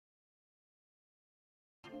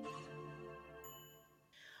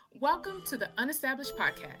Welcome to the Unestablished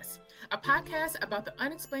Podcast, a podcast about the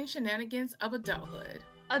unexplained shenanigans of adulthood.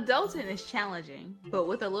 Adulting is challenging, but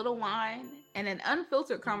with a little wine and an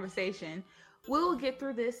unfiltered conversation, we'll get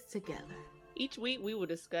through this together. Each week, we will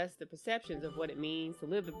discuss the perceptions of what it means to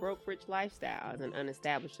live the broke-rich lifestyle as an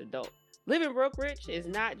unestablished adult. Living broke-rich is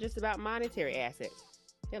not just about monetary assets.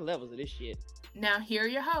 There are levels of this shit. Now, here are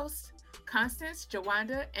your hosts, Constance,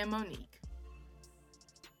 Jawanda, and Monique.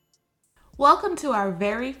 Welcome to our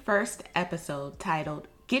very first episode titled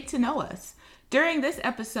Get to Know Us. During this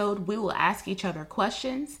episode, we will ask each other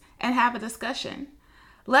questions and have a discussion.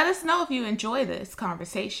 Let us know if you enjoy this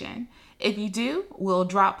conversation. If you do, we'll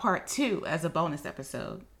drop part 2 as a bonus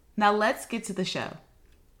episode. Now let's get to the show.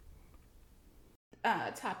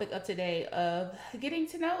 Topic of today of getting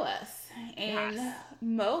to know us. And Yes.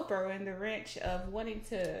 Mo throwing the wrench of wanting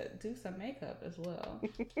to do some makeup as well.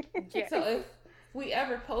 Yes. So if we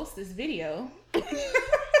ever post this video,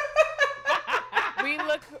 We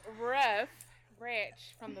look rough,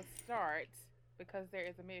 wretch from the start because there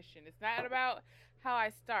is a mission. It's not about how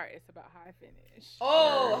I start, it's about how I finish.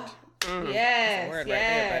 oh, Mm, yes, that's a word right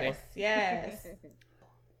there, buddy. yes.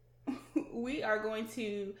 We are going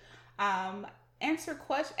to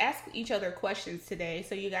ask each other questions today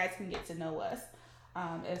so you guys can get to know us,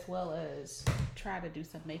 as well as try to do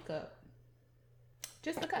some makeup.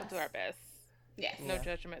 Just We'll because. do our best. Yes. No Yeah.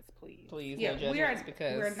 judgments, please. Please, Yeah, no judgments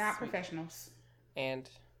because we're not professionals. and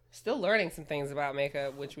still learning some things about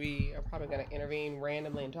makeup, which we are probably going to intervene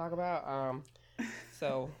randomly and talk about.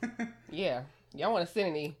 So yeah, y'all want to send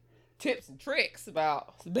any tips and tricks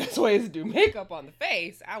about the best ways to do makeup on the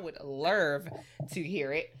face? I would love to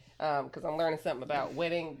hear it because I'm learning something about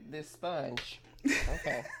wetting this sponge.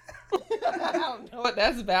 Okay, I don't know what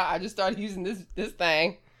that's about. I just started using this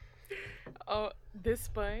thing, Oh, this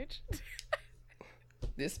sponge.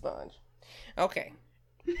 this sponge. Okay.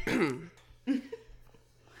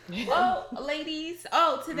 Oh, ladies.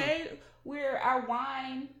 Oh, today our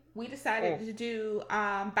wine. We decided to do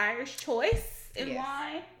buyer's choice in Yes.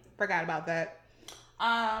 wine. Forgot about that.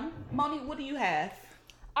 Moni, what do you have?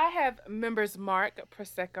 I have Members Mark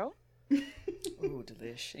Prosecco. Ooh,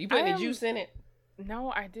 delish. You put any juice in it?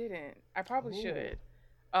 No, I didn't. I probably Ooh. should.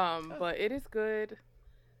 But it is good,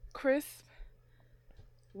 crisp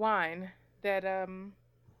wine that won't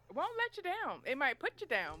let you down. It might put you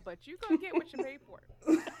down, but you're gonna get what you paid for.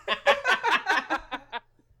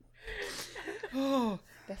 Oh,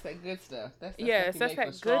 that's that good stuff. That's the Yes, stuff you that's make for that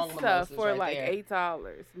good strong stuff mimosas for right like there.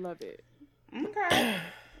 $8. Love it. Okay.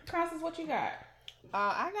 Constance, what you got?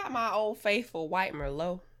 I got my old faithful white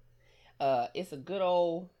Merlot. It's a good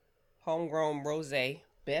old homegrown rosé,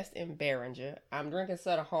 best in Behringer. I'm drinking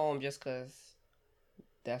Sutter Home just because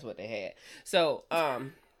that's what they had. So,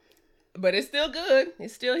 but it's still good.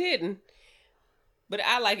 It's still hidden. But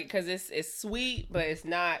I like it because it's sweet, but it's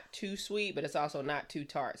not too sweet, but it's also not too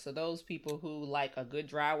tart. So those people who like a good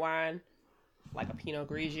dry wine, like a Pinot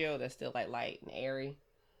Grigio, that's still like light and airy,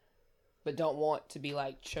 but don't want to be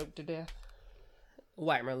like choked to death,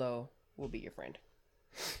 white Merlot will be your friend.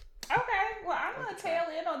 Okay. Well, I'm going to tail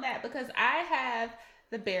in on that because I have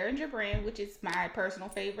the Behringer brand, which is my personal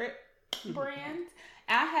favorite brand.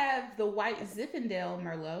 I have the white Zinfandel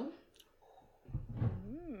Merlot.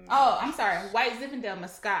 Oh, I'm sorry. White Zinfandel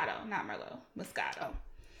Moscato, not Merlot. Moscato.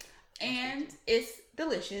 And it's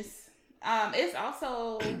delicious. It's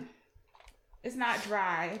also, it's not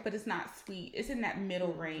dry, but it's not sweet. It's in that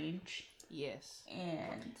middle range. Yes.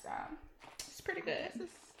 And it's pretty good.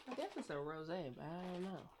 I guess it's a rosé, but I don't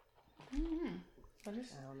know. Mm-hmm. But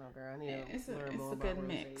it's, I don't know, girl. I need it's to learn more a about good rosés.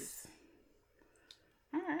 mix.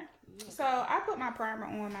 All right. So I put my primer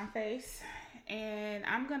on my face. And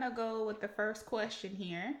I'm going to go with the first question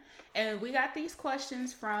here. And we got these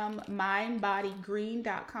questions from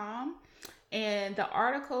mindbodygreen.com. And the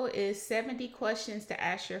article is 70 questions to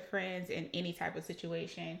ask your friends in any type of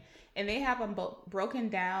situation. And they have them broken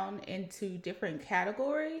down into different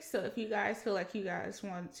categories. So if you guys feel like you guys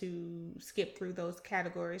want to skip through those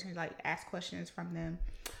categories and like ask questions from them,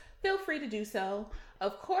 feel free to do so.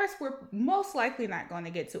 Of course, we're most likely not going to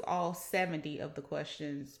get to all 70 of the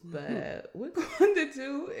questions, but we're going to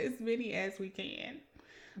do as many as we can.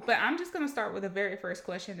 But I'm just going to start with the very first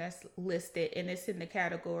question that's listed, and it's in the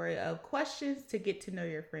category of questions to get to know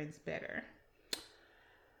your friends better.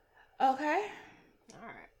 Okay. All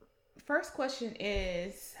right. First question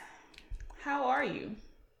is, how are you?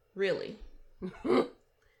 Really? Oh,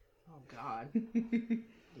 God. Do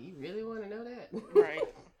you really want to know that? Right.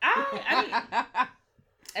 I mean,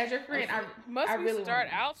 as your friend, I Must we really start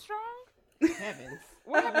wanna- out strong? Heavens.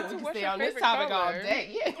 What happened We to can what's stay your on this favorite topic all color?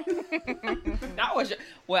 day. Yeah. That was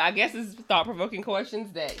well, I guess it's thought-provoking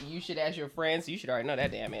questions that you should ask your friends. You should already know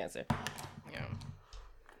that damn answer. Yeah.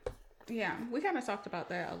 Yeah, we kind of talked about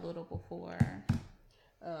that a little before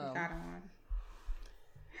we got on.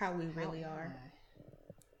 How we really are.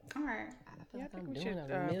 All right. I feel Yeah, I like think I'm we doing should a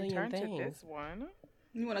million return things. to this one.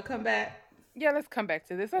 You want to come back? Yeah, let's come back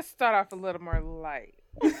to this. Let's start off a little more light.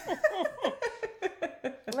 Let's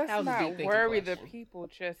That was a not deep thinking worry the question. people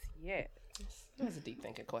just yet. That's a deep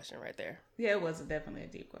thinking question right there. Yeah, it was definitely a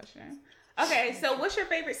deep question. Okay, so what's your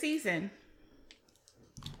favorite season?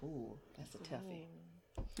 Ooh, that's a toughie.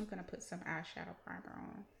 I'm gonna put some eyeshadow primer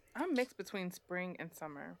on. I'm mixed between spring and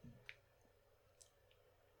summer.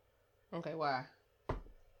 Okay, why?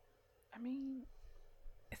 I mean,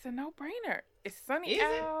 it's a no-brainer. It's sunny Is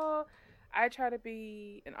it? out. I try to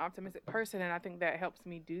be an optimistic person, and I think that helps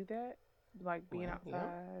me do that. Like being Well, outside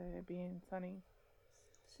yeah. and being sunny.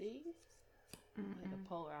 See? I'm like the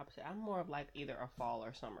polar opposite. I'm more of like either a fall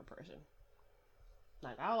or summer person.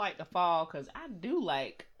 Like, I like the fall because I do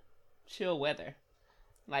like chill weather.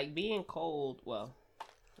 Like, being cold, well,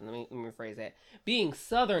 let me rephrase that. Being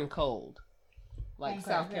southern cold, like Okay,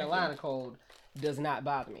 South thank Carolina cold, does not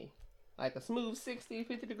bother me. Like a smooth 60,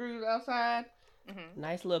 50 degrees outside,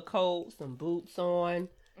 nice little coat, some boots on,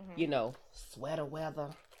 you know, sweater weather.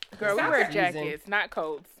 Girl, we South wear season. jackets, not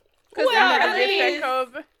coats. Well, Y'all it get is. that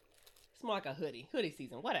coats. It's more like a hoodie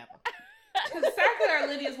season, whatever. Because South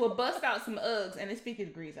Carolinians will bust out some Uggs and it's 50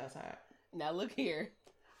 degrees outside. Now look here,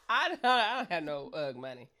 I don't have no UGG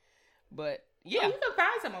money, but yeah, Oh, you can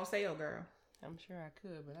find some on sale, girl. I'm sure I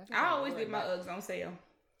could, but I always get my Uggs on sale.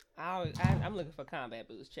 I'm looking for combat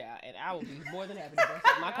boots, child, and I will be more than happy to bust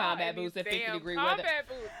out my combat boots at 50 degree weather. Combat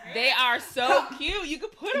boots. Man. They are so cute. You can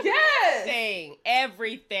put them Yes! in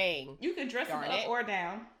everything. You can dress them Darn up it. or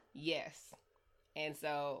down. Yes, and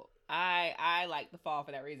so I like the fall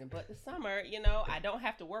for that reason. But the summer, you know, I don't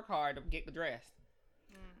have to work hard to get the dress.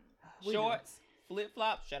 We Shorts, flip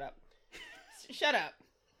flops. Shut up. Shut up.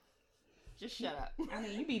 Just shut up. I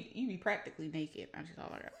mean, you be practically naked. That's just all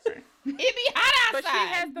I got to say. It be hot But outside.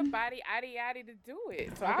 she has the body yaddy to do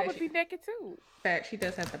it. So I Okay, would be naked too. Fact, she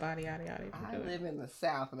does have the body, yada yada. I live in the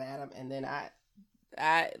South, madam, and then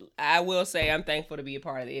I will say I'm thankful to be a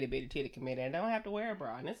part of the Itty Bitty Titty Committee and I don't have to wear a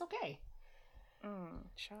bra, and it's okay.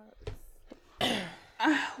 Shots.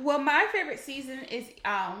 Well, my favorite season is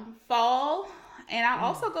fall, and I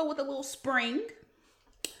also go with a little spring.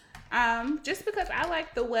 Just because I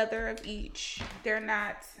like the weather of each. They're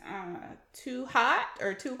not too hot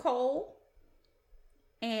or too cold.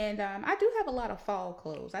 And I do have a lot of fall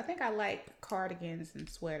clothes. I think I like cardigans and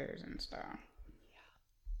sweaters and stuff.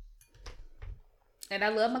 And I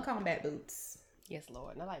love my combat boots. Yes,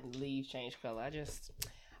 Lord. And I like leaves change color.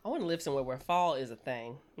 I want to live somewhere where fall is a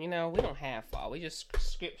thing. You know, we don't have fall. We just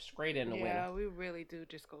skip straight into Yeah, winter. we really do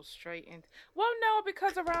just go straight into. Well, no,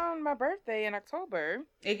 because around my birthday in October,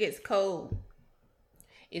 It gets cold.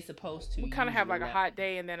 It's supposed to. we kind of have usually like a not. hot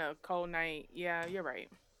day and then a cold night. Yeah, you're right.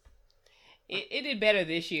 It did better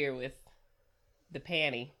this year with the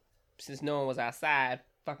panty, since no one was outside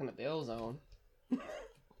fucking up the ozone. It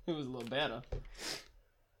was a little better.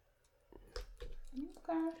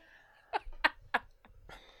 Okay.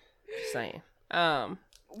 Just saying.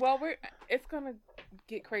 Well, it's gonna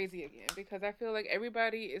get crazy again because I feel like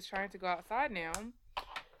everybody is trying to go outside now,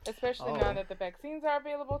 especially now that the vaccines are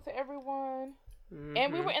available to everyone.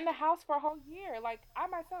 And we were in the house for a whole year. Like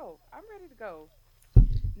I'm ready to go.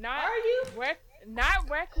 Not Are you? Not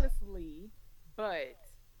recklessly, but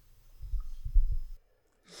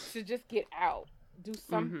to just get out, do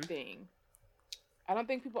something. I don't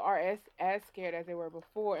think people are as scared as they were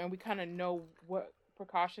before, and we kind of know what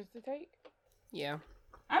precautions to take. Yeah.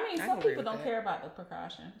 I mean, I some can agree people with don't that. care about the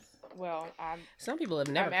precautions. Well, Some people have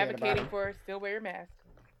never I'm cared about advocating them. for still wear your mask.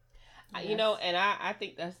 You know, and I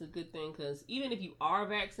think that's a good thing because even if you are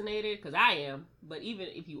vaccinated, because I am, but even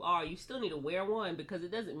if you are, you still need to wear one because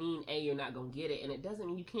it doesn't mean you're not gonna get it, and it doesn't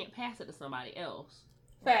mean you can't pass it to somebody else.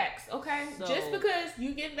 Facts, okay? So- Just because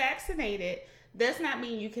you get vaccinated does not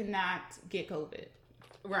mean you cannot get COVID.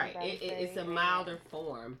 Right. That's It's a very milder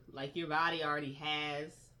form. Like your body already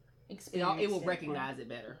has. It will recognize it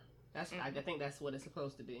better. I think that's what it's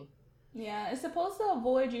supposed to be. Yeah, it's supposed to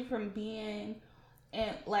avoid you from being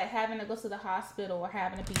and like having to go to the hospital or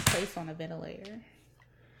having to be placed on a ventilator.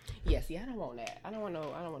 Yeah. See, I don't want that. I don't want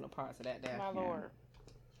no parts of that. There. My lord.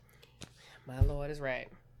 My Lord is right.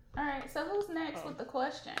 All right, so who's next with the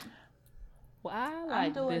question? Well, I like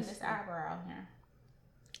I'm doing this. this eyebrow here.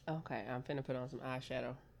 Okay, I'm finna put on some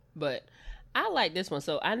eyeshadow. But I like this one.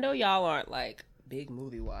 So I know y'all aren't like big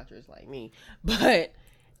movie watchers like me. But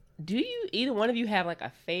do you, either one of you, have like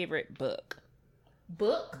a favorite book?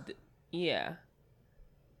 Book? Yeah.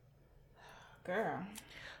 Girl.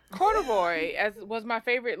 Corduroy was my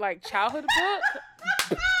favorite like childhood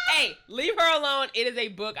book. Hey, leave her alone. It is a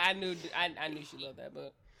book. I knew she loved that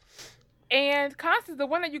book. And Constance, the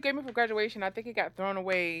one that you gave me for graduation, I think it got thrown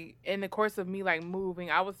away in the course of me like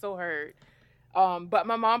moving. I was so hurt. But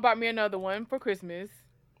my mom bought me another one for Christmas.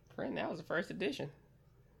 Friend, that was the first edition.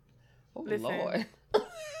 Oh, Listen. Lord.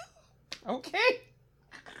 Okay.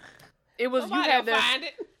 It was Find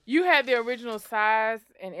it. You had the original size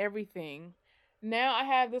and everything. Now I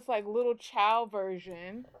have this like little child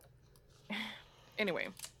version. Anyway,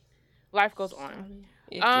 life goes on.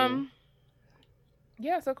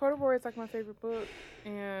 Yeah, so Corduroy is like my favorite book,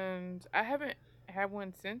 and I haven't had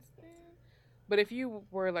one since then. But if you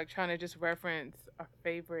were like trying to just reference a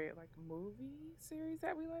favorite like movie series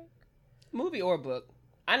that we like, movie or book,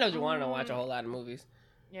 I know Joanna don't watch a whole lot of movies.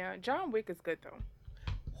 yeah, John Wick is good though.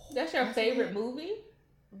 That's your favorite movie?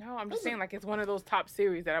 No, I'm just saying like it's one of those top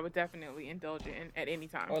series that I would definitely indulge in at any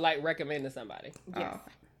time. Or like recommend to somebody. Yes.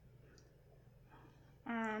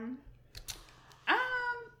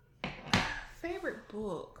 Favorite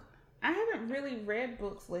book. I haven't really read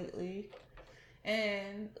books lately,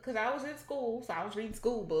 and because I was in school, so I was reading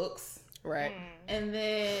school books, Right. and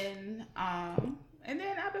then I've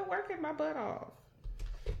been working my butt off.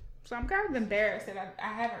 So I'm kind of embarrassed that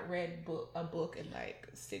I haven't read a book in like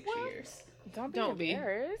 6 years. Don't be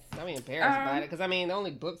embarrassed. Don't be embarrassed about it, because I mean the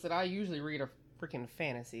only books that I usually read are freaking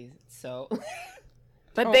fantasies. So.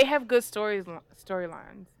 But they have good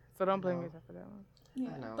storylines, so don't blame yourself for that one. Yeah,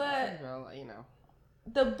 I know, but you know.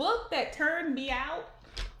 the book that turned me out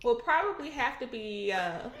will probably have to be.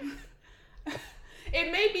 It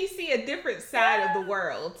made me see a different side of the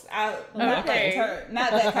world. Not that kind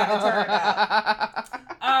of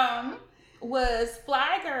turnabout. Was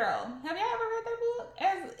Fly Girl. Have you ever read that book?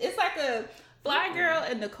 It's like a Fly Girl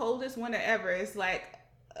and the Coldest Winter Ever. It's like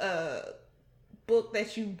a book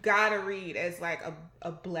that you gotta read as like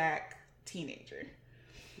a black teenager.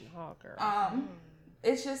 Oh, girl.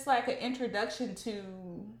 It's just like an introduction to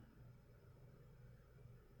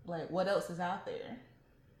like what else is out there.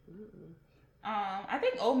 I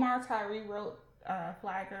think Omar Tyree wrote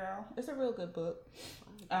Fly Girl. It's a real good book.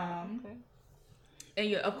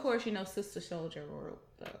 And of course, Sister Soldier wrote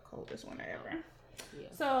The Coldest Winter Ever. Yeah.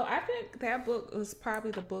 So I think that book was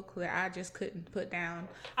probably the book that I just couldn't put down.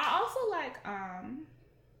 I also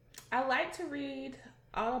I like to read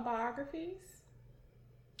autobiographies.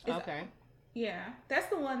 Yeah, that's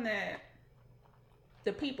the one that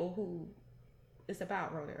the people who it's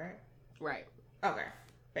about wrote it, right? Right. Okay.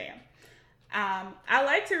 Bam. I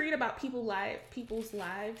like to read about people's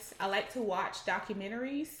lives. I like to watch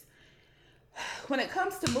documentaries. When it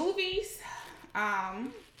comes to movies, I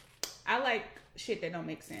like shit that don't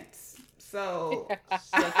make sense. So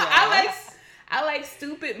I like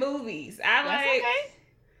stupid movies.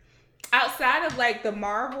 Outside of like the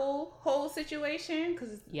Marvel whole situation,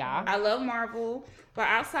 because I love Marvel, but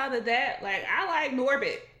outside of that, like I like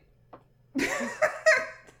Norbit.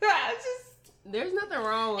 There's nothing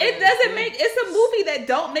wrong with it. Doesn't make. It's a movie that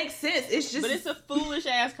don't make sense. It's just, but it's a foolish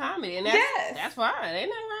ass comedy, and that's fine. Ain't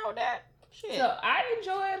nothing wrong with that. Shit. So I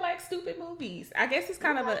enjoy like stupid movies. I guess it's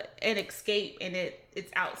kind of an escape, and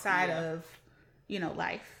it's outside of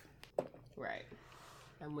life. Right.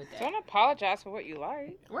 I'm with that. Don't apologize for what you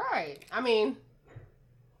like. Right. I mean,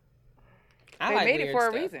 they made it for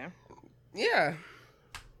a reason. Yeah.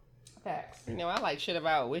 Facts. I like shit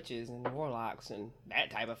about witches and warlocks and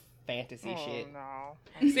that type of fantasy shit. No.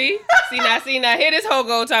 See now, here this whole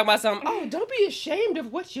go talking about something. Oh, don't be ashamed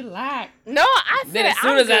of what you like. No, I said. Then as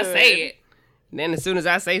soon as I say it, then as soon as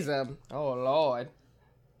I say something, oh Lord.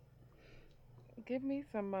 Give me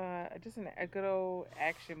some just a good old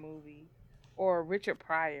action movie. Or Richard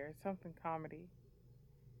Pryor, something comedy.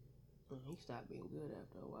 He stopped being good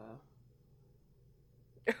after a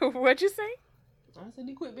while. What'd you say? I said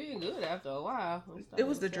he quit being good after a while. It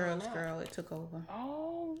was the drugs, girl. It took over.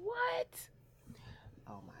 Oh, what?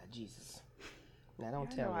 Oh my Jesus! Now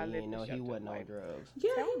don't tell me you didn't know he wasn't on drugs.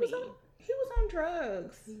 Yeah, he was on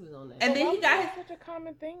drugs. He was on that. And then he got such a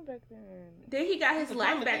common thing back then. Then he got his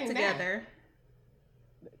life back together.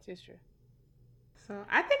 It's true. So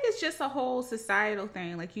I think it's just a whole societal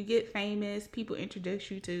thing. Like you get famous, people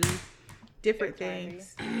introduce you to different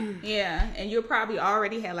things. Yeah, and you'll probably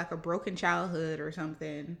already had like a broken childhood or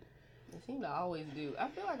something. They seem to always do. I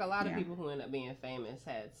feel like a lot of people who end up being famous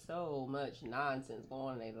had so much nonsense going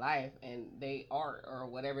on in their life, and they art or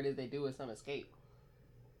whatever it is they do is some escape.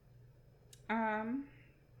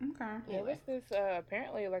 Okay. There was this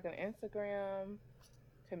apparently like an Instagram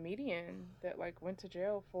comedian that like went to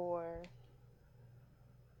jail for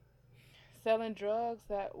selling drugs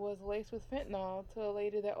that was laced with fentanyl to a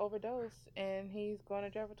lady that overdosed, and he's going to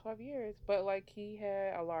jail for 12 years. But like he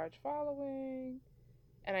had a large following,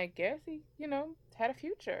 and I guess he, had a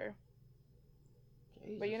future.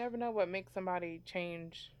 Jesus. But you never know what makes somebody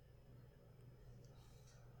change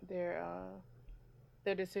their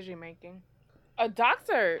decision making. A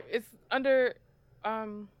doctor is under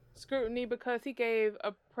scrutiny because he gave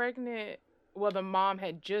a pregnant, the mom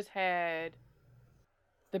had just had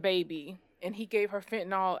the baby, and he gave her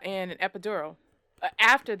fentanyl and an epidural.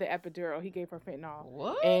 After the epidural, he gave her fentanyl.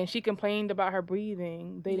 What? And she complained about her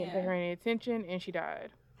breathing. They didn't pay her any attention, and she died.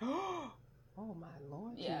 Oh my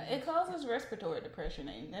Lord. Yeah, it causes respiratory depression,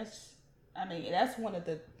 and that's one of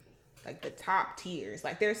the top tiers.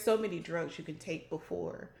 Like, there's so many drugs you can take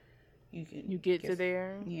before you get to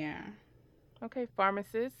there. Yeah. Okay,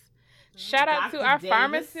 pharmacist. Shout out to our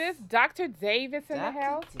pharmacist, Dr. Davis in the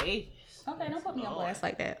house. Davis. Okay, don't put me on blast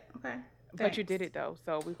like that. Okay. But you did it though,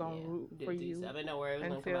 so we're gonna root for you. I didn't know where it was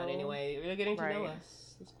gonna come out anyway. We're getting to know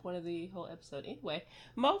us. That's the point of the whole episode. Anyway,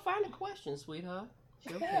 Mo, find a question, sweetheart.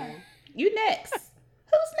 Okay. You next.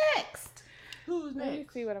 Who's next? Let me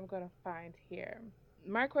see what I'm gonna find here.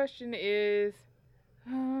 My question is,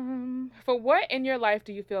 for what in your life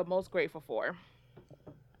do you feel most grateful for?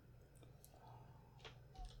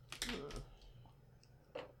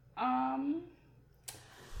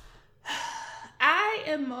 I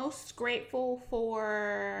am most grateful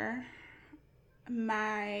for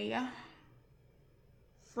my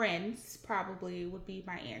friends, probably would be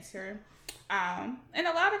my answer. In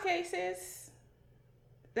a lot of cases,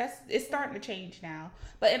 it's starting to change now.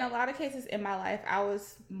 But in a lot of cases in my life, I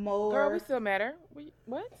was more... Girl, we still matter.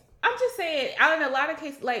 What? I'm just saying, in a lot of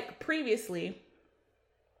cases, like previously,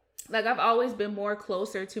 like I've always been more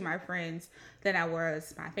closer to my friends than I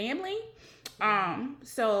was my family.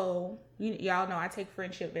 So y'all know I take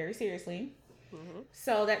friendship very seriously. Mm-hmm.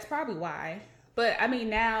 So that's probably why. But I mean,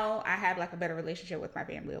 now I have like a better relationship with my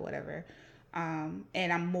family or whatever. And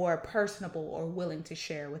I'm more personable or willing to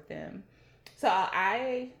share with them. So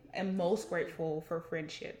I am most grateful for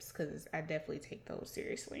friendships because I definitely take those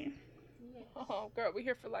seriously. Oh, girl, we're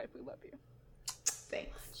here for life. We love you.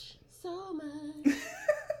 Thanks. So much.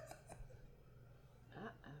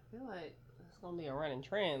 I feel like it's going to be a running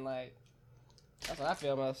trend. Like, that's what I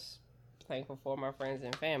feel most thankful for, my friends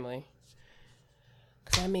and family.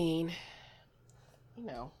 Because, I mean,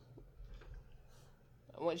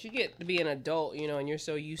 once you get to be an adult, and you're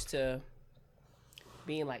so used to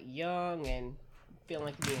being, like, young and feeling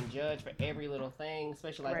like you're being judged for every little thing,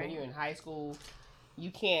 especially, like, when you're in high school,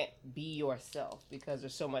 you can't be yourself because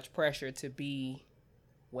there's so much pressure to be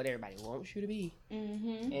what everybody wants you to be.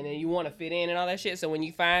 Mm-hmm. And then you want to fit in and all that shit. So when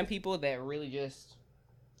you find people that really just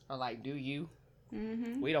are like, do you?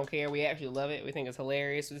 Mm-hmm. We don't care. We actually love it. We think it's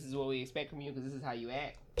hilarious. This is what we expect from you because this is how you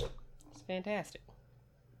act. It's fantastic.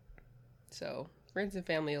 So friends and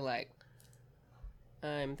family alike,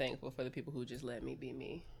 I'm thankful for the people who just let me be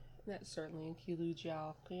me. That certainly includes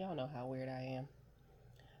y'all, because y'all know how weird I am.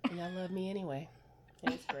 And y'all love me anyway.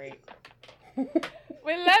 It's great.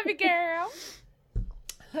 We love you, girl.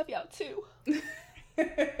 Love y'all too.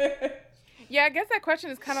 Yeah, I guess that question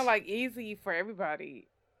is kind of like easy for everybody.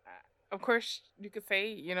 Of course, you could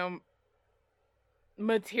say,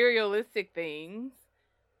 materialistic things,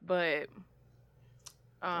 but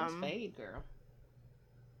fade, girl.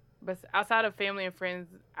 But outside of family and friends,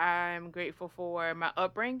 I'm grateful for my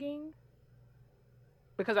upbringing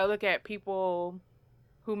because I look at people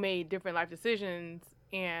who made different life decisions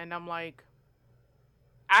and I'm like,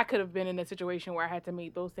 I could have been in a situation where I had to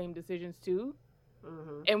make those same decisions too.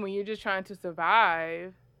 Mm-hmm. And when you're just trying to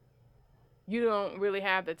survive, you don't really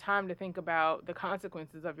have the time to think about the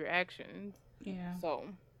consequences of your actions. Yeah. So.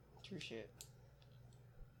 True shit.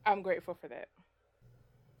 I'm grateful for that.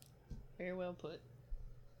 Very well put.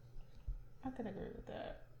 I can agree with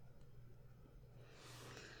that.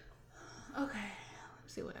 Okay.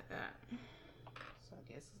 Let's see what I got. So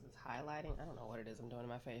I guess this is highlighting. I don't know what it is I'm doing in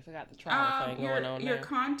my face. I got the trial thing going on You're now.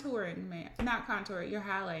 contouring, man. Not contouring. You're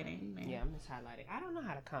highlighting, man. Yeah, I'm just highlighting. I don't know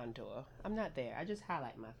how to contour. I'm not there. I just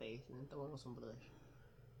highlight my face and throw on some blush.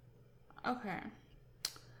 Okay.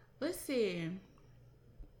 Let's see.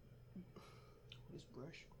 This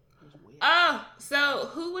brush is weird. Oh, so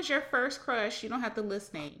who was your first crush? You don't have to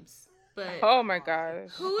list names. But oh my gosh.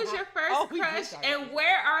 Who was your first crush and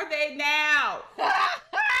where are they now? Oh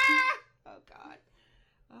God.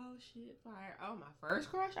 Oh shit, fire. Oh, my first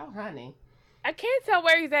crush? Oh, honey. I can't tell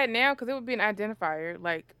where he's at now because it would be an identifier,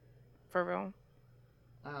 like, for real.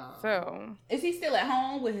 So is he still at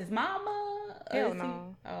home with his mama? Hell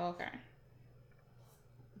no. Oh, okay.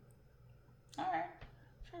 All right.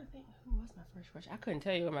 I'm trying to think, who was my first crush? I couldn't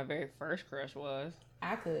tell you what my very first crush was.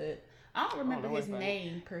 I could. I don't remember his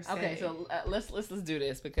name per se. Okay, so let's do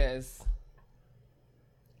this because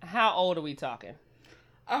how old are we talking?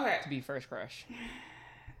 Okay. To be first crush.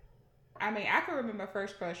 I mean, I can remember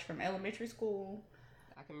first crush from elementary school.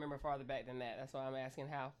 I can remember farther back than that. That's why I'm asking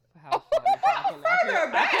how far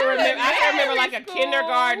I can remember like a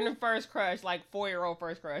kindergarten first crush, like 4-year-old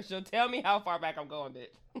first crush. So tell me how far back I'm going,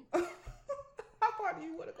 bitch. How far do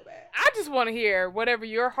you want to go back? I just want to hear whatever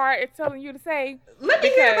your heart is telling you to say. Let me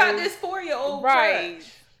hear about this 4-year-old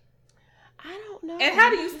crush. I don't know. And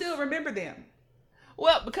how do you still remember them?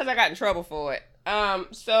 Well, because I got in trouble for it.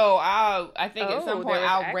 So I think at some point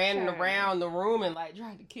I ran around the room and like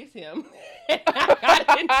tried to kiss him. I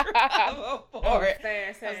got in trouble for it.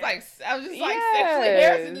 Fast. I was just like sexually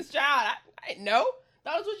harassing this child. I didn't know.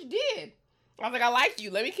 That was what you did. I was like, I like you.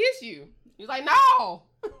 Let me kiss you. He was like, no.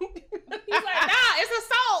 He's like, nah, it's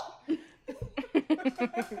assault.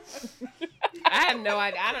 I have no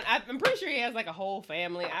idea. I'm pretty sure he has like a whole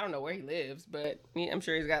family. I don't know where he lives, but I'm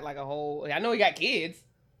sure he's got like a whole. I know he got kids.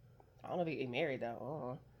 I don't know if he married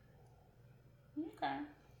though. Okay.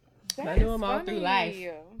 I knew him all through life.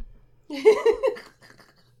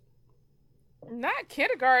 Not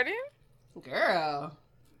kindergarten. Girl.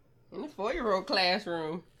 In the 4-year-old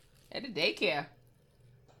classroom. At the daycare.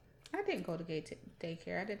 I didn't go to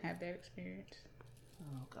daycare. I didn't have that experience.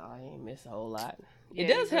 Oh, God. You ain't miss a whole lot. Yeah, it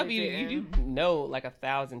does help you. You do know like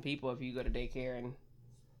 1,000 people if you go to daycare and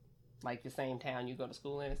like the same town you go to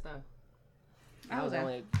school in and stuff. That was the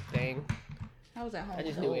only thing. I was at home. I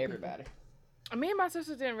just knew everybody. Me and my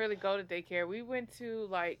sister didn't really go to daycare. We went to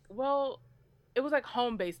it was like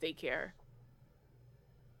home-based daycare.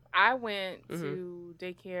 I went to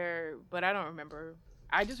daycare, but I don't remember.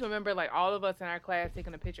 I just remember like all of us in our class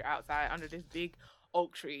taking a picture outside under this big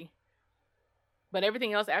oak tree. But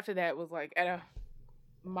everything else after that was like at a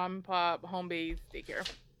mom and pop home-based daycare.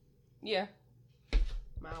 Yeah.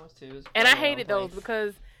 Mine was too. And I hated those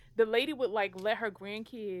because the lady would like let her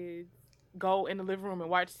grandkids go in the living room and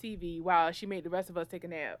watch TV while she made the rest of us take a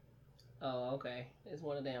nap. Oh, okay. It's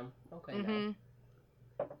one of them. Okay,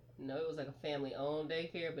 No, it was like a family-owned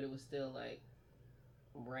daycare, but it was still like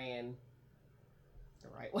ran the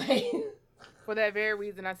right way. For that very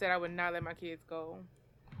reason, I said I would not let my kids go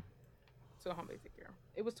to a home-based daycare.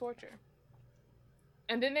 It was torture.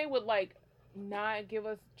 And then they would like not give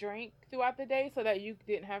us drink throughout the day so that you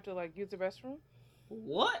didn't have to like use the restroom.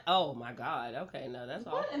 What? Oh my God. Okay, no, that's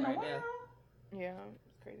awful right there. Yeah,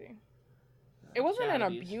 it's crazy. It wasn't an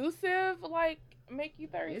abusive, like, make you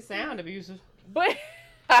thirsty. It sounded abusive. But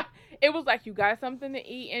it was like you got something to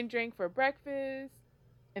eat and drink for breakfast,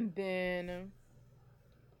 and then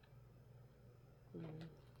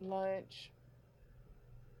lunch.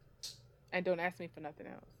 And don't ask me for nothing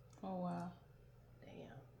else. Oh, wow.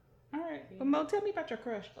 Damn. All right. But Mo, tell me about your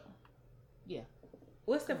crush, though. Yeah.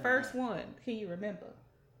 What's the first one? Can you remember?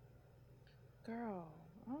 Girl,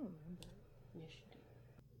 I don't remember. Yes, you do.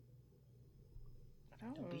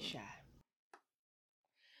 Don't be shy.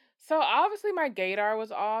 So obviously my gaydar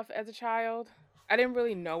was off as a child. I didn't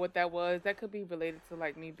really know what that was. That could be related to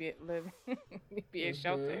like me being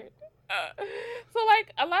sheltered. So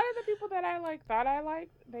like a lot of the people that I like thought I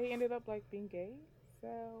liked, they ended up like being gay. So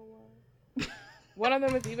one of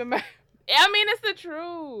them is even my. I mean, it's the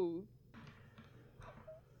truth.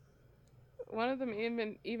 One of them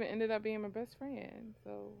even ended up being my best friend.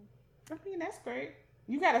 So I mean, that's great.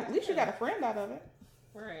 You got at least you got a friend out of it.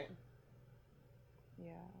 Right.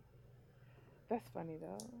 Yeah. That's funny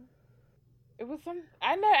though. It was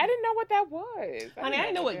I didn't know what that was. I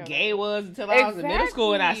didn't know what gay was until I was in middle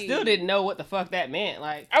school, and I still didn't know what the fuck that meant.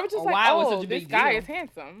 Like, I was just like, why oh, was such a big this guy deal? is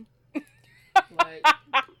handsome. Like,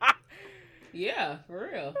 yeah, for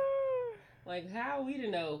real. Like, how we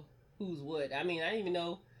didn't know who's what? I mean, I didn't even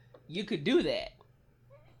know you could do that.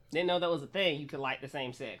 Didn't know that was a thing. You could like the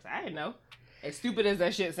same sex. I didn't know. As stupid as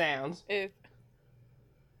that shit sounds.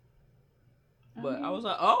 But I was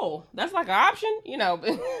like, oh, that's like an option? You know,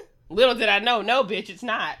 little did I know, no, bitch, it's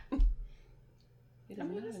not. It's not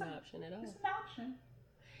an option at all. It's an option.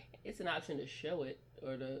 It's an option to show it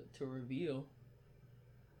or to reveal.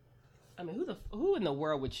 I mean, who in the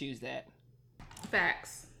world would choose that?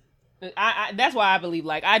 Facts. I that's why I believe,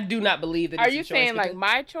 like, I do not believe that Are it's you a choice saying, like,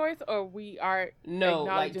 my choice, or we are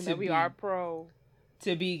acknowledging that we are pro?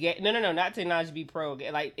 To be gay. No, not to acknowledge to be pro gay.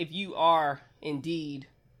 Like, if you are indeed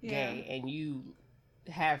gay and you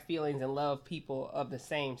have feelings and love people of the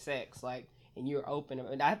same sex, like, and you're open.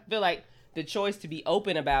 And I feel like the choice to be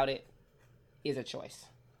open about it is a choice.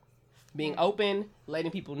 Being open,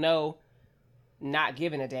 letting people know, not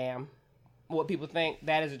giving a damn what people think,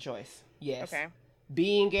 that is a choice. Yes. Okay.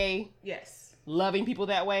 Being gay, Yes. loving people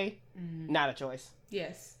that way, not a choice.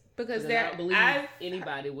 Yes. Because I don't believe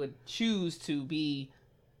anybody would choose to be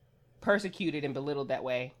persecuted and belittled that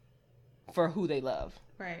way for who they love.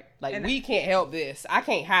 Right. Like, and we can't help this. I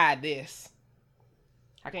can't hide this.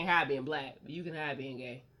 I can't hide being black, but you can hide being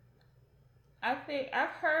gay. I think I've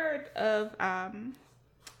heard of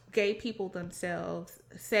gay people themselves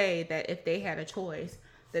say that if they had a choice,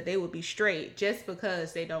 that they would be straight just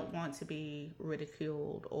because they don't want to be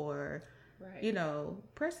ridiculed or, you know,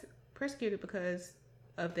 persecuted because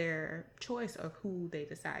of their choice of who they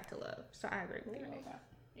decide to love. So I agree with you on that.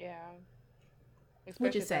 Yeah.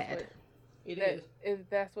 Which is Especially sad. It is. If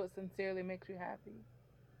that's what sincerely makes you happy.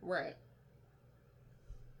 Right.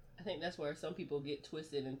 I think that's where some people get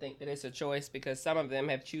twisted and think that it's a choice, because some of them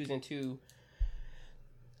have choose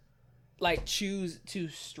to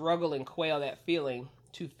struggle and quail that feeling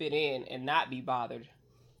to fit in and not be bothered.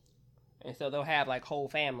 And so they'll have like whole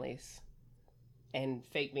families and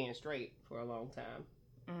fake being straight for a long time.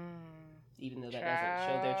 Even though that doesn't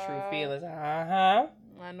show their true feelings. I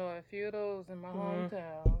know a few of those in my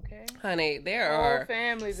hometown, okay? Honey, there Whole are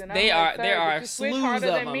families, and there I'm are slews slews of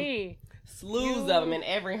them. Me. Slews of them in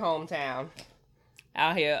every hometown.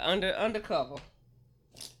 Out here undercover.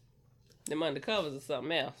 Them undercovers are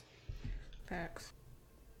something else. Facts.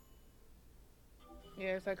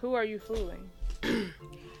 Yeah, it's like, who are you fooling?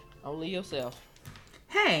 Only yourself.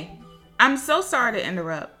 Hey, I'm so sorry to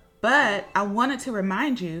interrupt, but I wanted to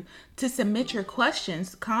remind you to submit your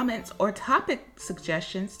questions, comments, or topic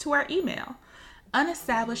suggestions to our email,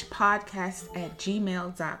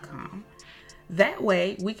 unestablishedpodcast@gmail.com. That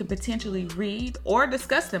way, we can potentially read or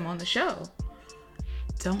discuss them on the show.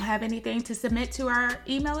 Don't have anything to submit to our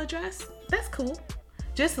email address? That's cool.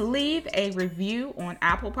 Just leave a review on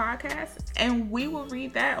Apple Podcasts, and we will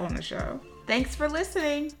read that on the show. Thanks for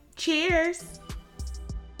listening. Cheers.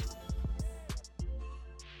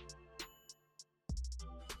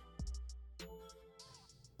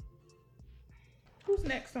 Who's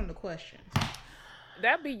next on the question?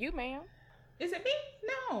 That'd be you, ma'am. Is it me?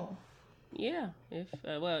 No. Yeah. If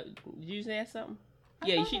well, did you just ask something?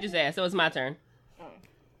 Yeah, she just asked, so it's my turn.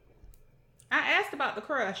 I asked about the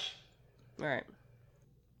crush. All right.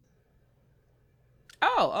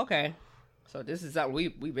 Oh, okay. So this is something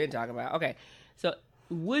we've been talking about. Okay. So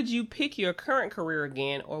would you pick your current career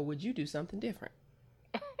again, or would you do something different?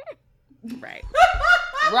 Right.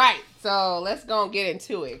 Right. So let's go and get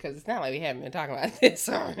into it, because it's not like we haven't been talking about this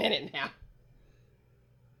for a minute now.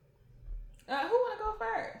 Who want to go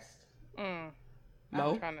first? Mo?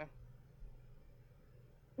 I'm trying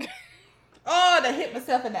to... Oh, I hit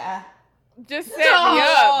myself in the eye. Just set me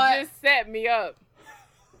up. Just set me up.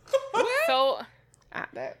 So...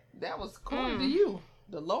 That was according to you.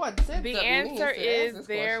 The Lord said the answer is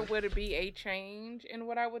there would be a change in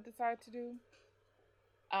what I would decide to do.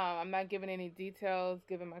 I'm not giving any details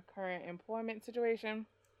given my current employment situation.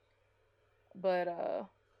 But,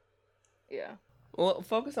 yeah. Well,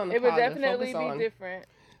 focus on the It would positive. definitely be different.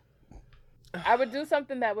 I would do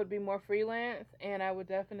something that would be more freelance, and I would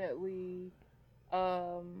definitely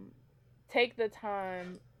take the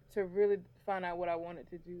time to really find out what I wanted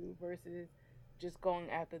to do versus just going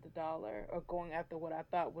after the dollar or going after what I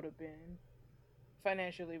thought would have been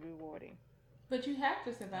financially rewarding. But you have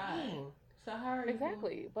to survive. So how are you?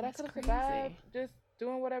 Exactly. But I could have survived just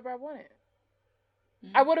doing whatever I wanted.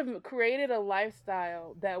 I would have created a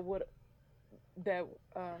lifestyle that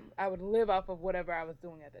I would live off of whatever I was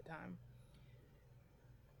doing at the time.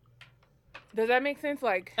 Does that make sense?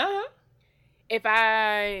 Like, if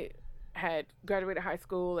I had graduated high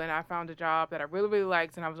school and I found a job that I really, really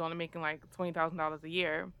liked and I was only making like $20,000 a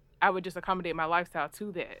year, I would just accommodate my lifestyle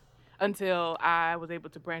to that until I was able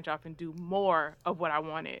to branch off and do more of what I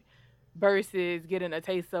wanted versus getting a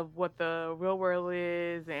taste of what the real world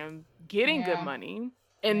is and getting good money.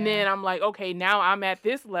 And then I'm like, okay, now I'm at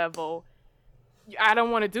this level. I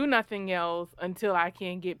don't want to do nothing else until I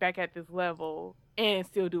can get back at this level and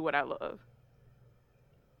still do what I love.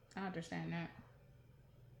 I understand that.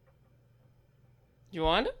 You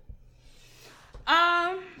want it?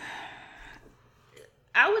 I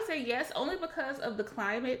would say yes, only because of the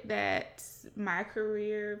climate that my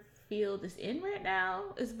career field is in right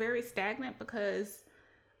now. It's very stagnant because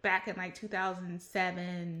back in like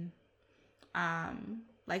 2007,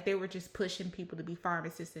 like they were just pushing people to be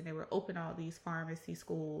pharmacists and they were opening all these pharmacy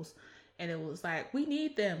schools and it was like, we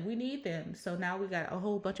need them. So now we got a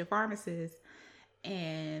whole bunch of pharmacists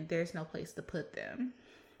and there's no place to put them.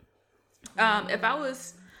 If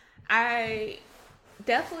I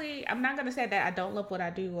definitely, I'm not gonna say that I don't love what I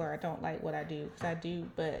do or I don't like what I do, because I do,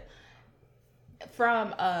 but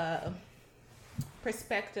from a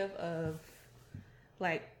perspective of,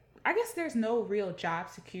 like, I guess there's no real job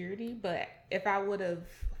security, but if I would have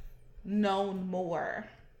known more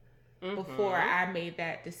before I made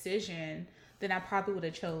that decision, then I probably would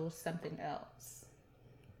have chose something else,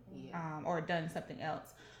 or done something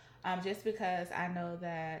else. Just because I know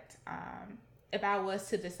that if I was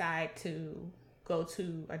to decide to go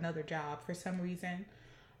to another job for some reason,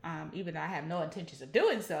 even though I have no intentions of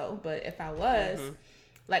doing so, but if I was,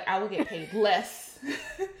 like, I would get paid less.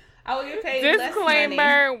 I would get paid less money.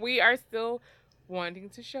 Disclaimer, we are still wanting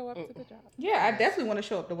to show up to the job. Yeah, I definitely want to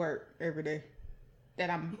show up to work every day that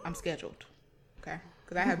I'm scheduled. Okay?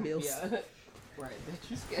 Because I have bills. Yeah. Right, that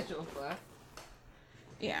you scheduled for.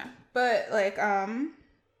 Yeah. But, like,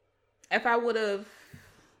 if I would have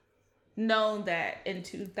known that in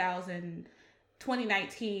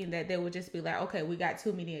 2019 that they would just be like, okay, we got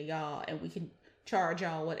too many of y'all and we can charge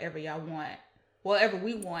y'all whatever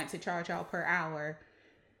we want to charge y'all per hour,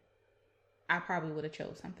 I probably would have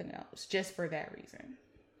chose something else just for that reason.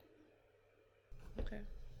 Okay.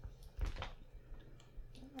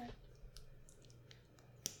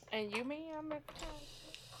 And you, ma'am?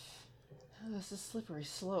 This is a slippery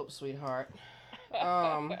slope, sweetheart.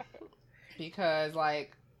 Because,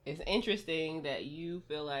 like, it's interesting that you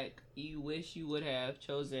feel like you wish you would have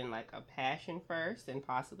chosen, like, a passion first and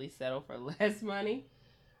possibly settle for less money.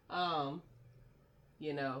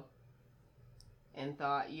 You know, and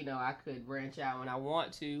thought, you know, I could branch out when I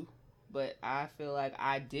want to, but I feel like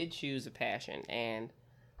I did choose a passion and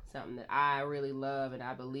something that I really love and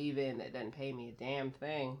I believe in that doesn't pay me a damn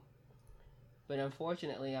thing. But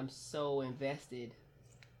unfortunately, I'm so invested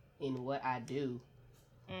in what I do,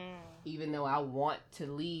 even though I want to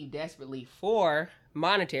leave desperately for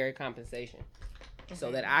monetary compensation,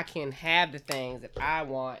 so that I can have the things that I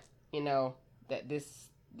want, you know, that this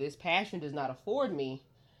passion does not afford me.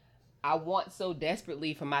 I want so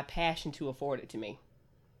desperately for my passion to afford it to me.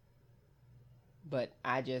 But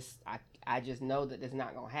I just know that it's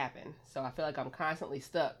not going to happen. So I feel like I'm constantly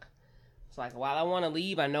stuck. It's like, while I want to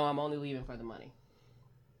leave, I know I'm only leaving for the money.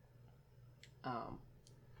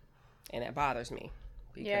 And that bothers me.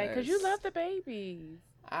 Because you love the babies.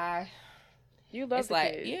 You love the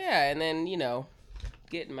kids. Yeah, and then, you know,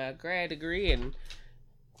 getting my grad degree and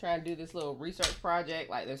trying to do this little research project.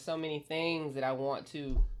 Like, there's so many things that I want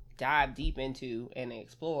to dive deep into and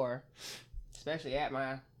explore, especially at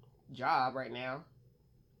my job right now,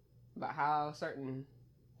 about how certain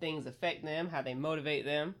things affect them, how they motivate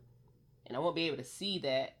them, and I won't be able to see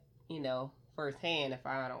that, you know, firsthand if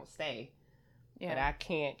I don't stay. But I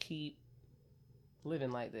can't keep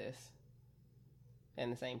living like this at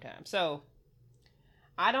the same time. So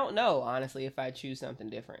I don't know, honestly, if I choose something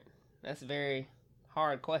different. That's a very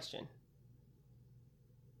hard question.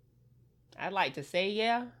 I'd like to say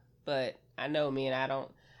yeah, but I know me, and I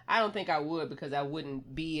don't think I would, because I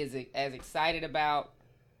wouldn't be as excited about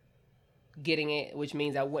getting it, which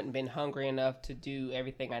means I wouldn't been hungry enough to do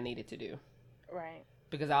everything I needed to do. Right.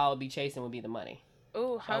 Because all I'll be chasing would be the money.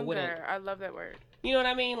 Ooh, hunger. I love that word. You know what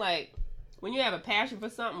I mean? Like, when you have a passion for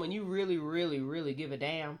something, when you really, really, really give a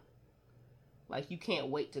damn, like, you can't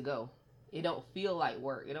wait to go. It don't feel like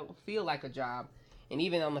work. It don't feel like a job. And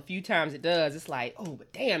even on the few times it does, it's like, oh,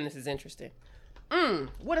 but damn, this is interesting.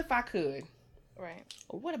 What if I could? Right.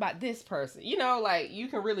 Or what about this person? You know, like, you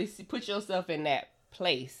can really put yourself in that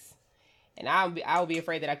place. And I would be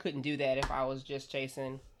afraid that I couldn't do that if I was just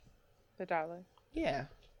chasing the dollar. Yeah.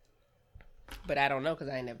 But I don't know, because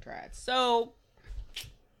I ain't never tried. So,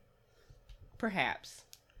 perhaps.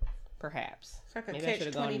 It's like a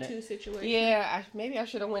catch-22 situation. Yeah, maybe I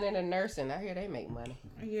should have went into nursing. I hear they make money.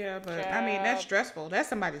 Yeah, but I mean, that's stressful. That's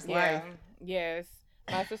somebody's life. Yes.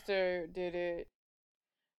 My sister did it.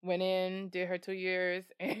 Went in, did her 2 years,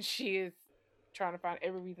 and she is trying to find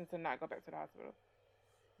every reason to not go back to the hospital.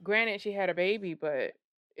 Granted, she had a baby, but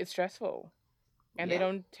it's stressful. And they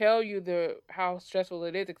don't tell you how stressful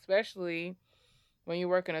it is, especially when you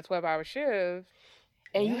work in a 12-hour shift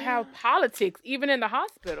and you have politics, even in the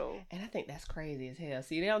hospital. And I think that's crazy as hell.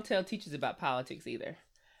 See, they don't tell teachers about politics either.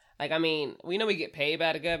 Like, I mean, we know we get paid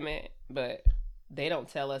by the government, but they don't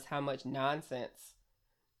tell us how much nonsense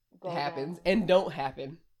happens and don't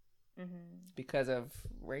happen because of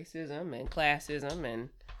racism and classism and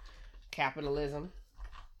capitalism.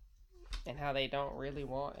 And how they don't really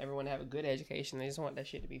want everyone to have a good education. They just want that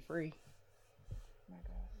shit to be free. Oh my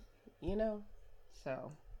God. You know?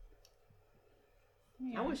 So.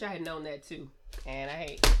 Yeah. I wish I had known that too. And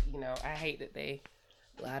I hate that they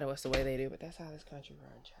A lot of us the way they do, but that's how this country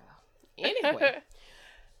runs, child. Anyway,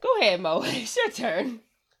 go ahead, Mo. It's your turn.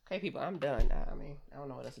 Okay, people, I'm done. I mean, I don't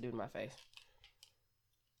know what else to do to my face.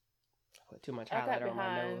 I put too much highlighter on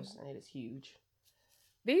my nose, and it is huge.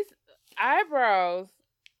 These eyebrows,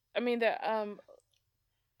 I mean, the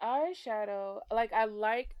eyeshadow, like, I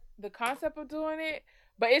like the concept of doing it,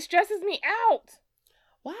 but it stresses me out.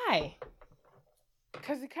 Why?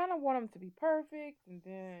 Because you kind of want them to be perfect, and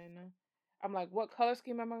then I'm like, what color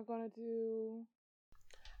scheme am I going to do?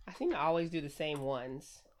 I seem to always do the same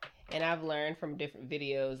ones. And I've learned from different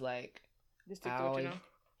videos, like... Just stick to what you know.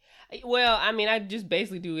 Well, I mean, I just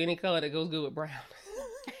basically do any color that goes good with brown.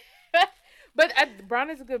 But brown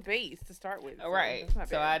is a good base to start with. So right.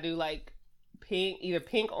 So I do, like, pink, either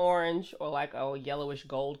pink, orange, or, like, a yellowish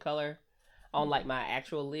gold color on, like, my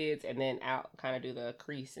actual lids. And then out kind of do the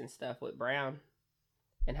crease and stuff with brown.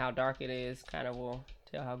 And how dark it is kind of will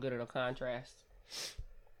tell how good it'll contrast.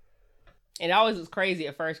 And it always looks crazy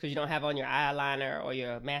at first because you don't have on your eyeliner or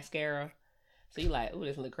your mascara. So you're like, ooh,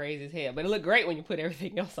 this look crazy as hell. But it look great when you put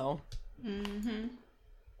everything else on. Mm-hmm.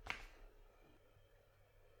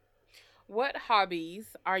 What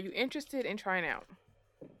hobbies are you interested in trying out?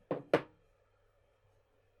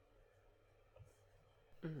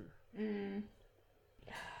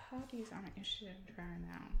 Hobbies I'm interested in trying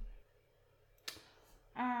out.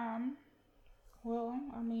 Well,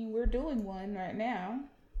 I mean, we're doing one right now.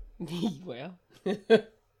 Well.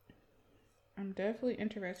 I'm definitely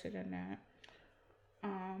interested in that.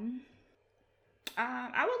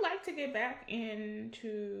 I would like to get back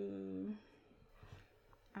into,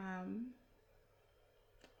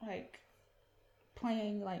 like,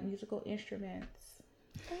 playing, like, musical instruments.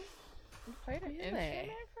 You played an instrument,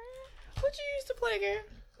 friend? What you used to play again?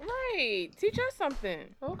 Right. Teach us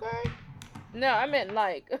something. Okay. No, I meant,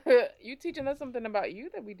 like, you teaching us something about you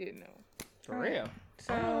that we didn't know. For real.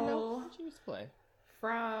 So, I don't know what you used to play.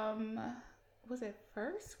 From, was it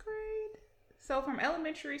first grade? So from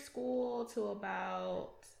elementary school to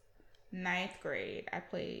about 9th grade, I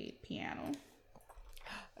played piano.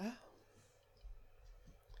 Oh.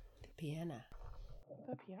 The piano.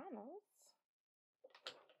 The piano?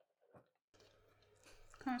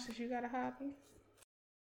 Constance, you got a hobby?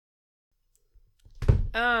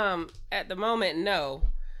 At the moment, no.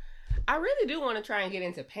 I really do want to try and get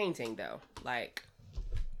into painting, though. Like,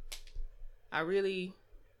 I really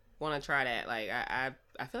want to try that. Like, I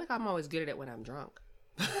feel like I'm always good at it when I'm drunk.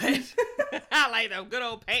 But I like the good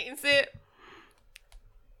old paint and sip.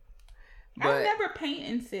 I've never paint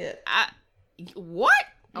and sip. What?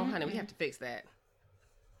 Oh, honey, we have to fix that.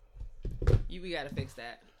 We got to fix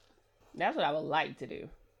that. That's what I would like to do.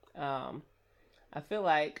 I feel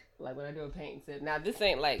like when I do a paint and sip. Now, this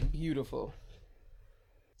ain't, like, beautiful.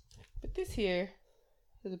 But this here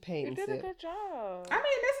is a paint and sip. You did a good job. I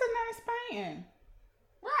mean, that's a nice painting.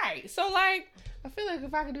 Right. So, like, I feel like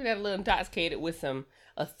if I could do that a little intoxicated with some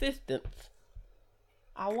assistance,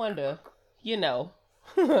 I wonder, you know,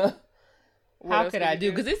 how could I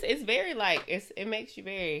do? Because it's very, like, it makes you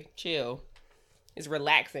very chill. It's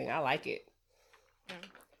relaxing. I like it. Yeah.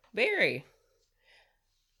 Very.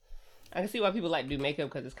 I can see why people like to do makeup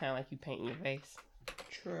because it's kind of like you painting your face.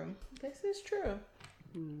 True. This is true.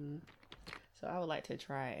 Mm-hmm. So I would like to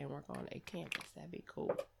try it and work on a canvas. That'd be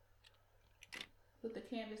cool. Would the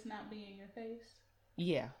canvas not be in your face?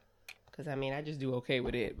 Yeah. Because, I mean, I just do okay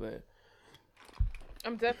with it, but...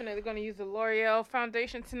 I'm definitely going to use the L'Oreal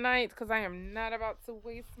foundation tonight because I am not about to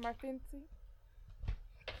waste my Fenty.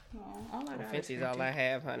 Fenty's all I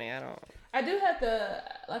have, honey. I do have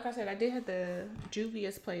like I said, I did have the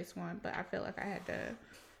Juvia's Place one, but I feel like I had to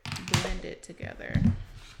blend it together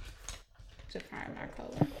to find my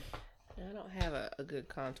color. I don't have a good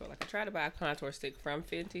contour. Like, I tried to buy a contour stick from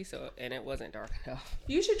Fenty, and it wasn't dark enough.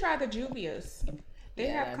 You should try the Juvia's. They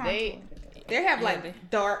have contour. They have, like,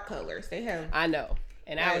 dark colors. They have... I know.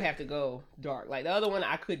 And I would have to go dark. Like, the other one,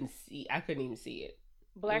 I couldn't even see it.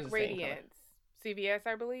 Black Radiance. CVS,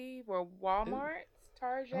 I believe, or Walmart,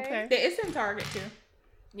 Target. Okay. It's in Target, too.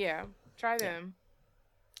 Yeah. Try them.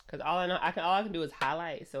 Because all I can do is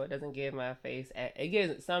highlight, so it doesn't give my face... It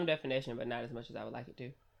gives some definition, but not as much as I would like it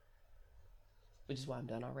to. Which is why I'm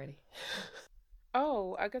done already.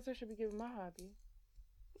 Oh, I guess I should be giving my hobby.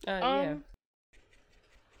 Yeah.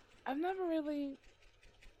 I've never really...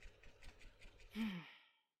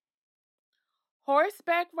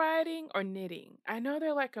 Horseback riding or knitting? I know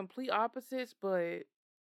they're like complete opposites, but...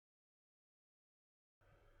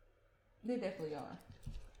 They definitely are.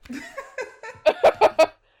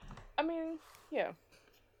 I mean, yeah.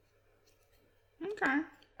 Okay.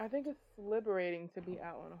 I think it's liberating to be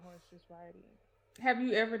out on a horse just riding. Have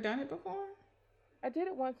you ever done it before? I did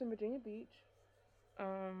it once in Virginia Beach.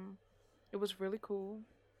 It was really cool.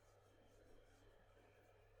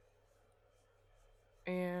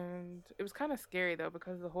 And it was kind of scary though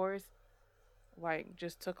because the horse like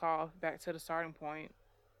just took off back to the starting point,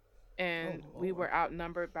 and we were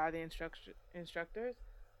outnumbered by the instructors.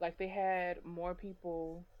 Like they had more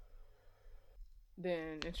people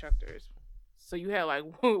than instructors, so you had like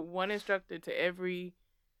one instructor to every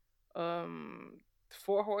 4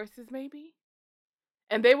 horses maybe,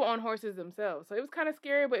 and they were on horses themselves. So it was kind of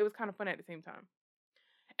scary, but it was kind of fun at the same time.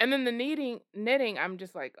 And then the knitting, I'm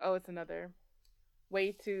just like, oh, it's another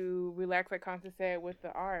way to relax, like Constance said, with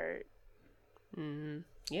the art. Mm-hmm.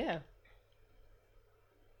 Yeah.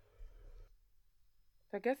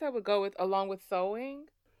 So I guess I would go with, along with sewing,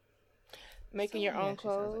 making your own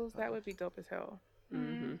clothes. That would be dope as hell.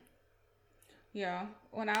 Mm-hmm. Yeah.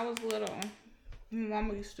 When I was little, my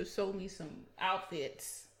mama used to sew me some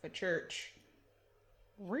outfits for church.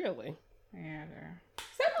 Really? Yeah, girl.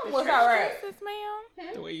 Some of them was alright.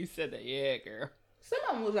 Ma'am? The way you said that, yeah, girl. Some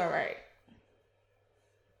of them was alright.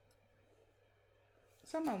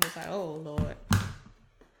 Some of them was like, oh, Lord.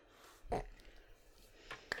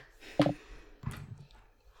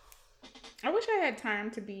 I wish I had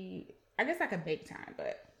time to be, I guess I could bake time,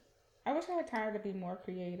 but I wish I had time to be more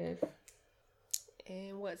creative.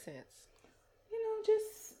 In what sense? You know,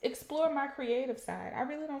 just explore my creative side. I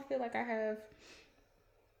really don't feel like I have,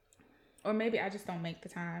 or maybe I just don't make the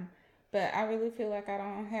time, but I really feel like I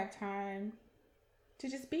don't have time to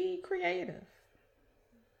just be creative.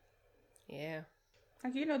 Yeah.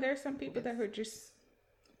 Like, you know, there's some people that are just,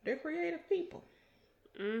 they're creative people.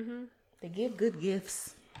 Mm-hmm. They give good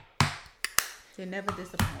gifts. They never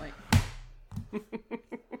disappoint.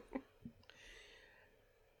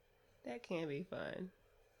 That can be fun.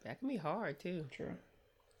 That can be hard, too. True.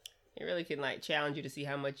 It really can, like, challenge you to see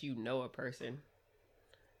how much you know a person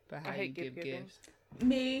by how you give gifts.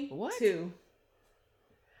 Me, too.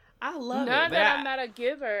 I love it. Not that I'm not a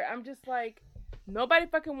giver. I'm just like, nobody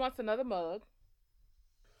fucking wants another mug.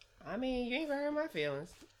 I mean, you ain't gonna hurt my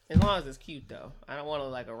feelings. As long as it's cute, though. I don't want to,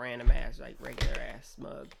 like, a random ass, like, regular ass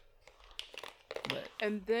mug. But.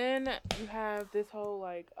 And then you have this whole,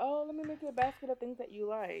 like, oh, let me make you a basket of things that you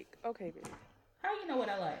like. Okay, baby. How you know what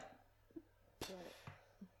I like?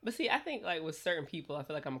 But see, I think, like, with certain people, I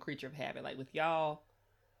feel like I'm a creature of habit. Like, with y'all,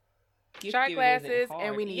 shot glasses,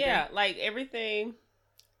 and we need them. Like, everything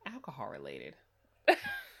alcohol-related.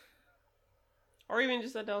 Or even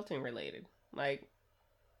just adulting related. Like,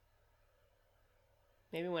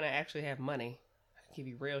 maybe when I actually have money, I can give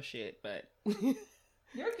you real shit, but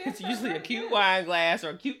it's usually a cute wine glass or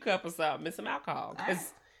a cute cup or something and some alcohol. I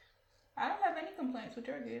don't have any complaints with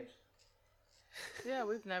your gifts. Yeah,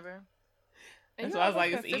 we've never. And so I was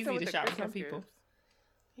like, it's easy to shop for some people.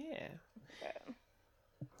 Yeah.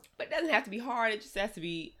 But it doesn't have to be hard. It just has to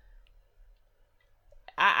be.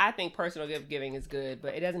 I think personal gift giving is good,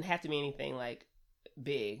 but it doesn't have to be anything like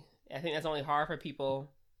big. I think that's only hard for people,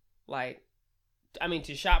 like, I mean,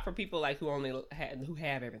 to shop for people like who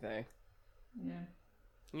have everything. Yeah.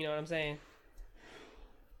 You know what I'm saying?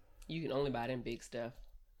 You can only buy them big stuff.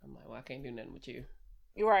 I'm like, well, I can't do nothing with you.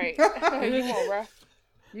 You're right.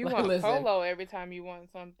 You want Polo every time you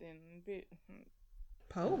want something.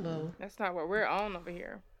 Polo? That's not what we're on over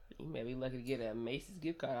here. You may be lucky to get a Macy's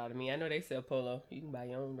gift card out of me. I know they sell Polo. You can buy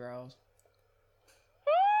your own drawers.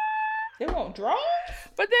 They won't draw?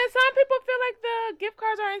 But then some people feel like the gift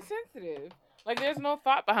cards are insensitive. Like there's no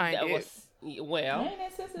thought behind it. Well,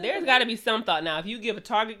 there's got to be some thought. Now, if you give a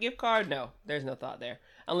Target gift card, no, there's no thought there.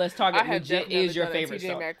 Unless Target legit is your favorite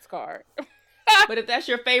store. Maxx card. But if that's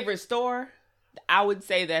your favorite store, I would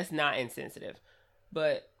say that's not insensitive.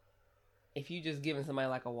 But if you just giving somebody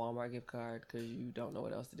like a Walmart gift card because you don't know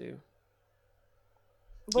what else to do.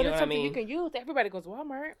 But you know it's something you can use. Everybody goes to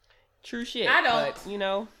Walmart. True shit. I don't. But, you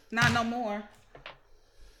know. Not no more.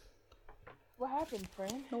 What happened,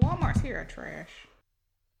 friend? The Walmarts here are trash.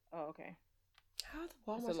 Oh, okay. How the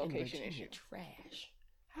Walmart's a location issue? Trash.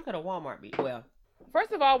 How could a Walmart be? Well,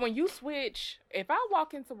 first of all, when you switch, if I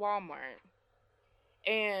walk into Walmart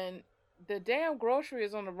and the damn grocery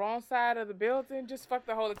is on the wrong side of the building, just fuck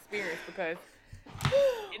the whole experience because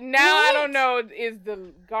now I don't know, is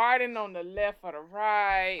the garden on the left or the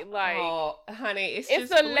right? Like, oh, honey, it's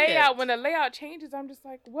just the layout. When the layout changes, I'm just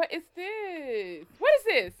like, what is this? What is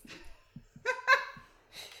this?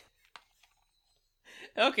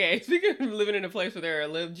 Okay, speaking of living in a place where there are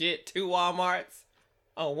legit 2 Walmarts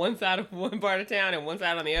on one side of one part of town and one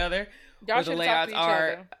side on the other, y'all should talk to each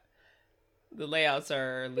other. The layouts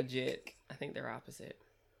are legit. I think they're opposite.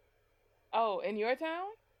 Oh, in your town?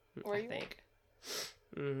 I think.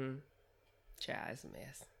 Mm-hmm. Child, it's a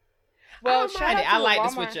mess. Well, I like to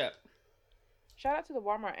switch up. Shout out to the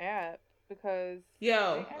Walmart app because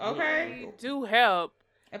okay, do help.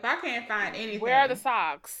 If I can't find anything, where are the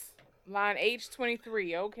socks? Line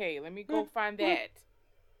H23. Okay, let me go find that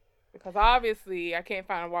because obviously I can't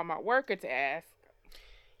find a Walmart worker to ask.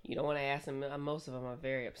 You don't want to ask them. Most of them are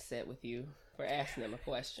very upset with you for asking them a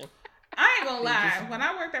question. I ain't gonna lie. When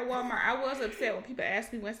I worked at Walmart, I was upset when people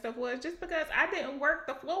asked me when stuff was just because I didn't work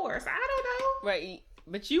the floors. I don't know. Right.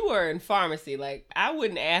 But you were in pharmacy. Like, I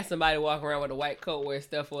wouldn't ask somebody walking around with a white coat where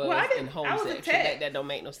stuff was in home section. That don't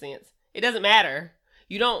make no sense. It doesn't matter.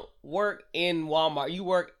 You don't work in Walmart. You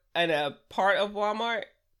work in a part of Walmart.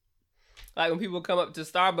 Like, when people come up to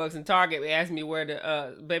Starbucks and Target, they ask me where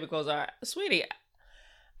the baby clothes are. Sweetie,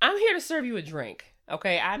 I'm here to serve you a drink.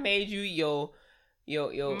 Okay? I made you your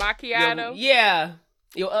macchiato.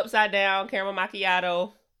 Your upside down caramel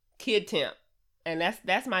macchiato kid temp. And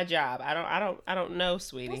that's my job. I don't know,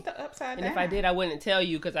 sweetie. What's the upside down? And if I did, I wouldn't tell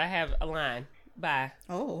you because I have a line. Bye.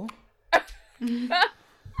 Oh. You could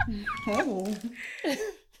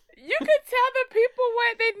tell the people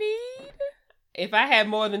what they need. If I had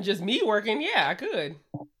more than just me working, yeah, I could.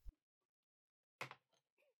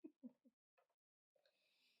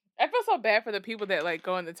 I feel so bad for the people that like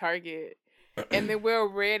go in the Target and they wear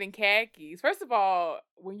red and khakis. First of all,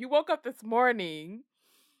 when you woke up this morning,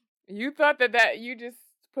 you thought that you just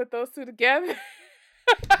put those two together?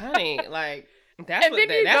 Honey, like, that's and what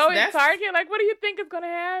then you go in Target, like, what do you think is going to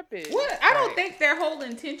happen? What? I don't think their whole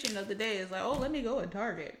intention of the day is like, oh, let me go in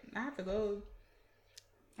Target. I have to go.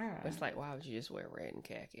 It's like, why would you just wear red and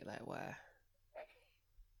khaki? Like, why?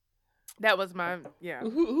 That was my,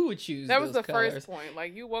 Who would choose that those was the colors? First point.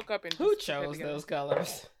 Like, you woke up and who chose those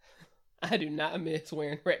colors? I do not miss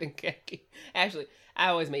wearing red and khaki. Actually, I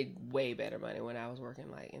always made way better money when I was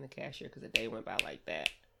working like in the cashier because the day went by like that.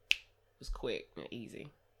 It was quick and easy.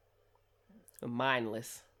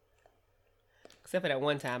 Mindless. Except for that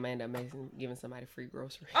one time I ended up giving somebody free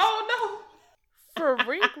groceries. Oh, no.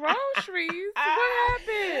 Free groceries? What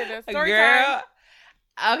happened? Story Girl.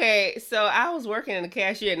 time? Okay, so I was working in the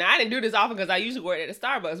cashier. Now, I didn't do this often because I usually work at the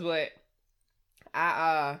Starbucks, but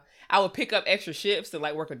I would pick up extra shifts and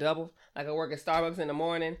like work a double. Like I work at Starbucks in the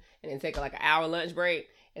morning and then take like an hour lunch break.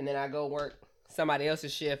 And then I go work somebody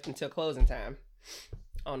else's shift until closing time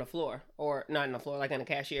on the floor. Or not on the floor, like in the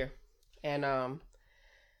cashier. And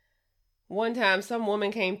one time some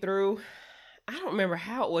woman came through. I don't remember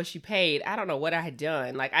how it was she paid. I don't know what I had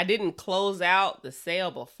done. Like I didn't close out the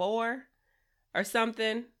sale before or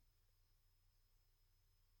something.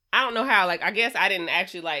 I don't know how. Like I guess I didn't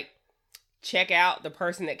actually like check out the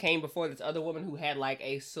person that came before this other woman who had like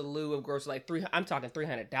a slew of groceries, like I'm talking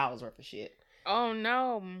 $300 worth of shit. Oh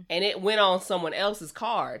no. And it went on someone else's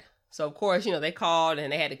card. So of course, they called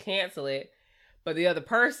and they had to cancel it. But the other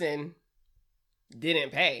person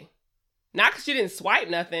didn't pay. Not because she didn't swipe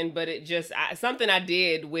nothing, but it just, something I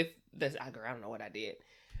did with this, I don't know what I did.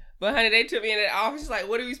 But honey, they took me in the office like,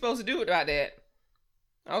 what are we supposed to do about that?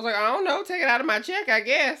 I was like, I don't know, take it out of my check, I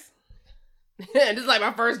guess. This is like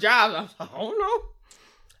my first job. I was like, I don't know.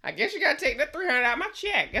 I guess you gotta take that $300 out of my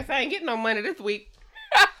check. Guess I ain't getting no money this week.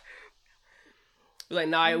 Like,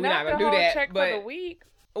 nah, we're not gonna do that. Check but for the week.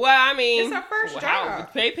 Well, I mean, it's our first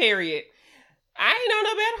job. Pay period. I ain't know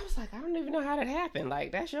no better. I was like, I don't even know how that happened.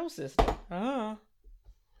 Like, that's your system. But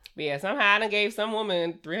yeah, somehow I done gave some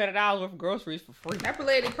woman $300 worth of groceries for free. That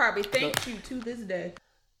lady probably thanks you to this day.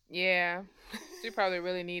 Yeah. She probably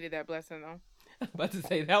really needed that blessing, though. I'm about to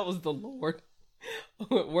say, that was the Lord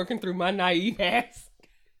working through my naive ass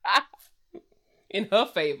in her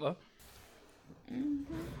favor.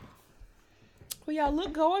 Mm-hmm. Well, y'all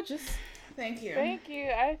look gorgeous. Thank you. Thank you.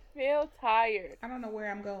 I feel tired. I don't know where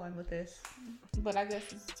I'm going with this, but I guess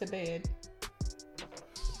it's to bed.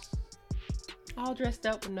 All dressed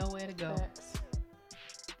up with nowhere to go.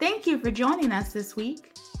 Thank you for joining us this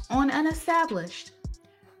week on Unestablished.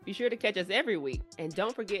 Be sure to catch us every week, and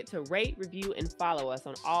don't forget to rate, review, and follow us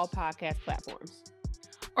on all podcast platforms.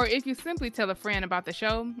 Or if you simply tell a friend about the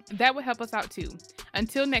show, that would help us out too.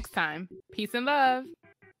 Until next time, peace and love.